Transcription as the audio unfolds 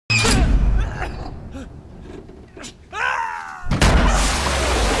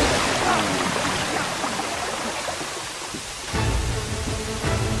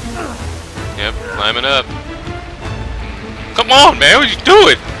Climbing up. Come on, man, what are you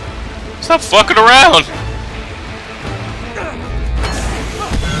doing? Stop fucking around.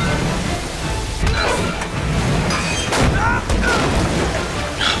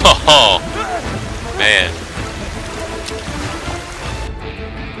 Oh, man.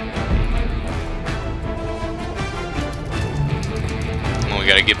 Oh, we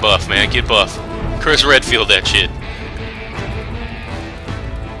gotta get buff, man. Get buff. Chris Redfield that shit.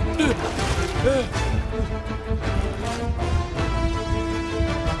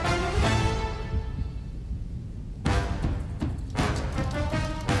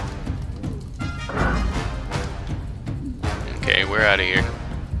 Okay, we're out of here.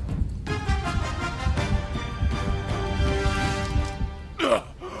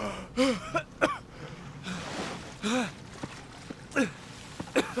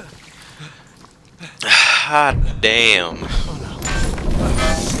 Hot damn.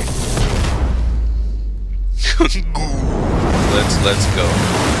 Let's go.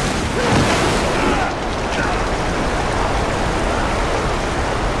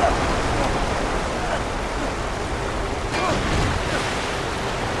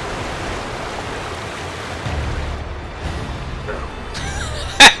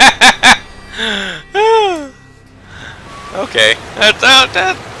 Okay,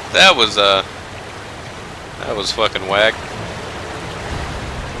 that was fucking whack.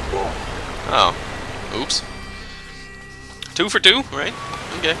 Oh, oops. 2 for 2, right?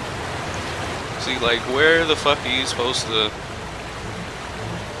 Okay. See, like, where the fuck are you supposed to?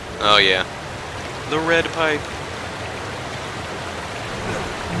 Oh yeah, the red pipe.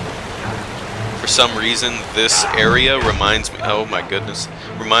 For some reason, this area reminds me. Oh my goodness,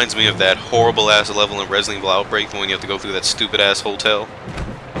 reminds me of that horrible ass level in Resident Evil Outbreak when you have to go through that stupid ass hotel.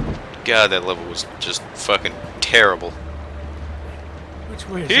 God, that level was just fucking terrible. Which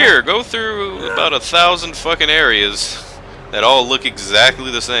way is Here, go through about 1,000 fucking areas that all look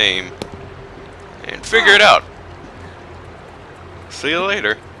exactly the same and figure it out. See you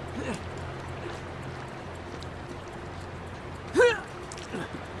later.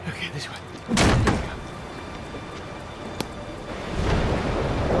 Okay, this way.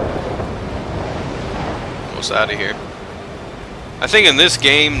 Almost out of here. I think in this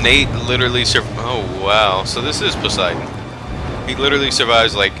game, Nate literally oh wow, so this is Poseidon. He literally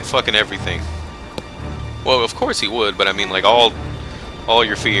survives like fucking everything. Well, of course he would, but I mean like all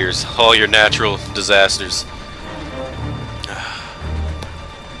your fears, all your natural disasters.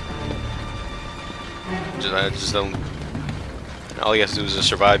 I just don't. All he has to do is just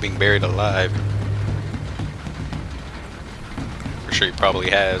survive being buried alive. For sure he probably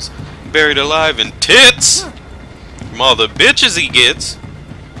has. Buried alive in tits! From all the bitches he gets.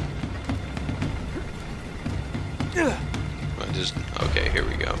 Okay, here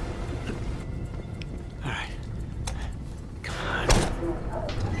we go. Alright. Come on.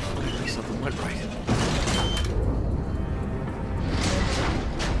 Maybe something went right.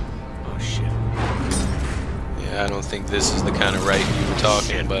 Oh shit. Yeah, I don't think this is the kind of right you were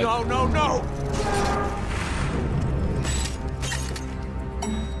talking, shit. but... No, no, no!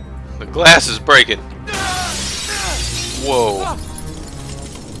 The glass is breaking. Whoa.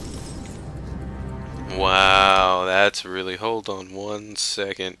 Wow, that's really... Hold on 1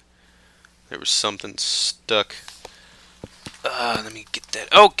 second. There was something stuck. Let me get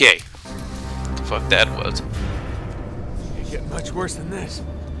that... Okay. What the fuck that was. Can't get much worse than this.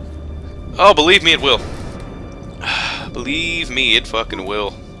 Oh, believe me, it will. Believe me, it fucking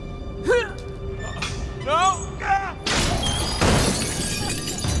will. No!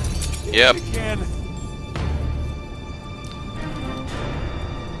 Yep.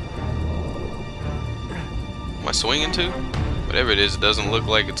 Am I swinging too? Whatever it is, it doesn't look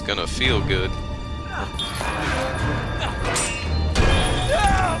like it's gonna feel good.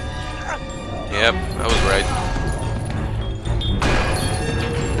 Yep, I was right.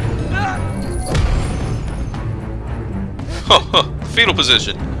 Fetal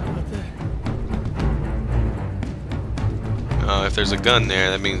position. If there's a gun there,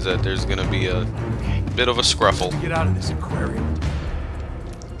 that means that there's gonna be a bit of a scruffle. Get out of this aquarium.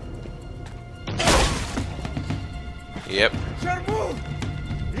 Yep.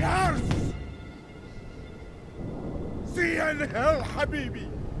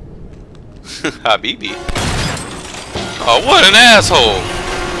 Habibi. Oh, what an asshole!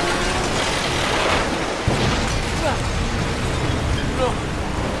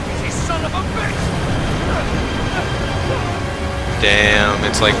 Son of a bitch! Damn,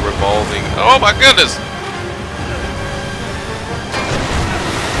 it's like revolving. Oh my goodness!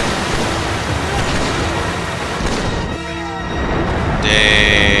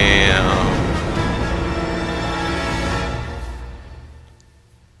 Damn.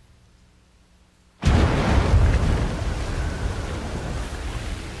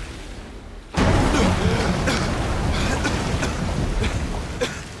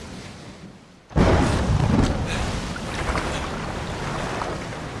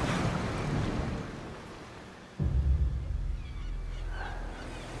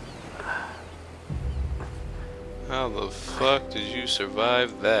 the fuck did you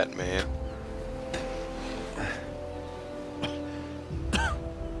survive that, man?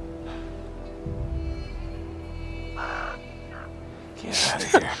 Get out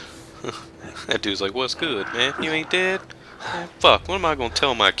of here. That dude's like, what's good, man? You ain't dead? Man, fuck, what am I gonna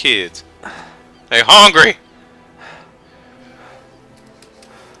tell my kids? They hungry!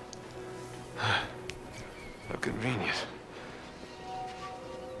 How convenient.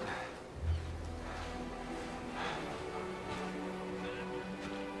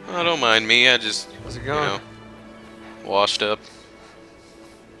 Oh, don't mind me, I just, How's it you going? know, washed up.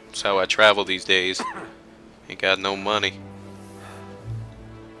 That's how I travel these days. Ain't got no money.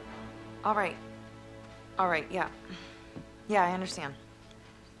 All right. All right, yeah. Yeah, I understand.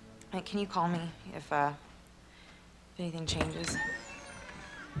 Hey, can you call me if anything changes?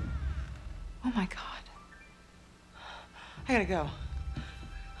 Oh my God. I gotta go.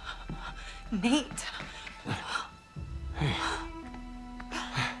 Nate.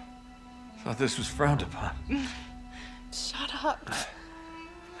 Thought this was frowned upon. Shut up.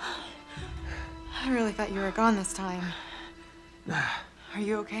 I really thought you were gone this time. Are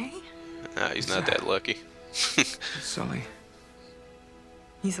you okay? Nah, he's not that lucky. Sully.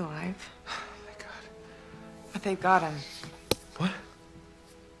 He's alive. Oh my God. But they've got him. What?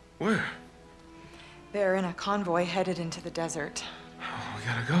 Where? They're in a convoy headed into the desert. Oh, we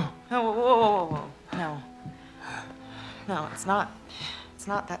gotta go. Oh, whoa, whoa, whoa, whoa, whoa. No. No, it's not. It's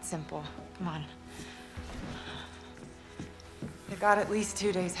not that simple. Come on. They've got at least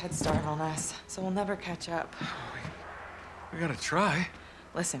 2 days head start on us, so we'll never catch up. We gotta try.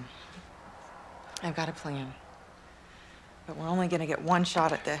 Listen, I've got a plan. But we're only gonna get one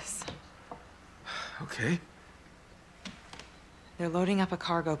shot at this. Okay. They're loading up a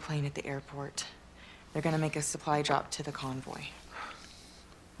cargo plane at the airport. They're gonna make a supply drop to the convoy.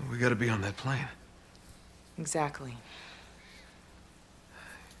 We gotta be on that plane. Exactly.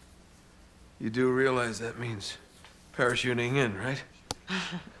 You do realize that means parachuting in, right?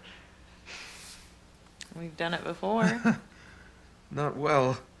 We've done it before. Not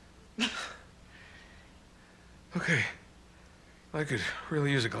well. Okay. I could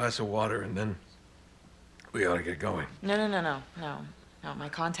really use a glass of water, and then we ought to get going. No. My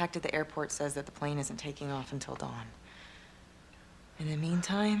contact at the airport says that the plane isn't taking off until dawn. In the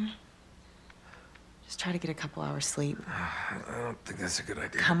meantime, just try to get a couple hours sleep. I don't think that's a good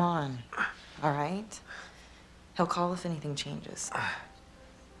idea. Come on. All right? He'll call if anything changes.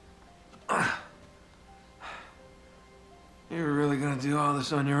 You're really gonna do all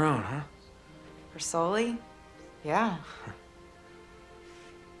this on your own, huh? For Sully? Yeah.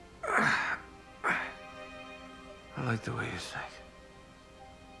 I like the way you think.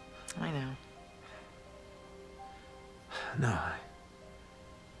 I know. No, I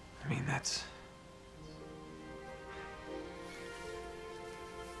mean, that's...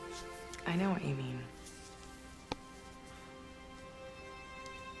 I know what you mean.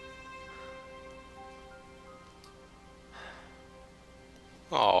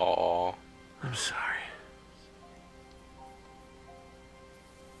 Aww. I'm sorry.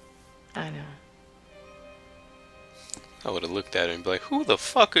 I know. I would have looked at her and be like, who the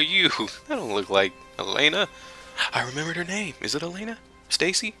fuck are you? That don't look like Elena. I remembered her name. Is it Elena?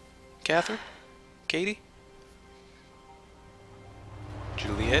 Stacy? Catherine? Katie?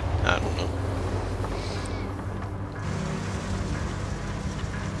 Juliet? I don't know.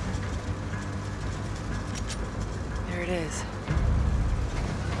 There it is.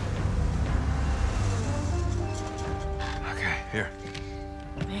 Okay, here.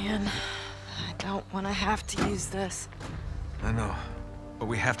 Man, I don't want to have to use this. I know, but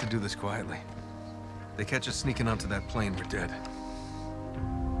we have to do this quietly. They catch us sneaking onto that plane, we're dead.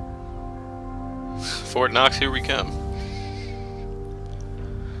 Fort Knox, here we come.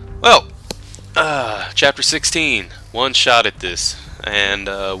 Well, chapter 16. One shot at this. And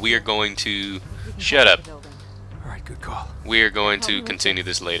we are going to... Shut up. All right, good call. We are going to continue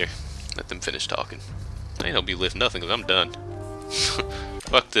this later. Let them finish talking. I ain't gonna be lift nothing because I'm done.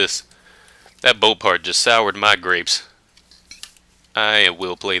 Fuck this. That boat part just soured my grapes. I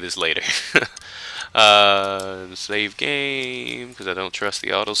will play this later. Save game, because I don't trust the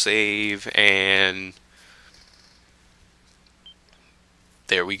autosave, and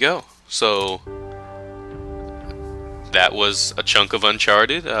there we go. So, that was a chunk of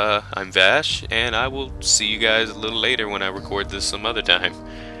Uncharted. I'm Vash, and I will see you guys a little later when I record this some other time.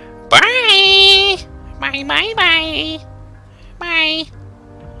 Bye! Bye, bye, bye! Bye!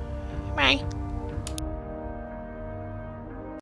 Bye!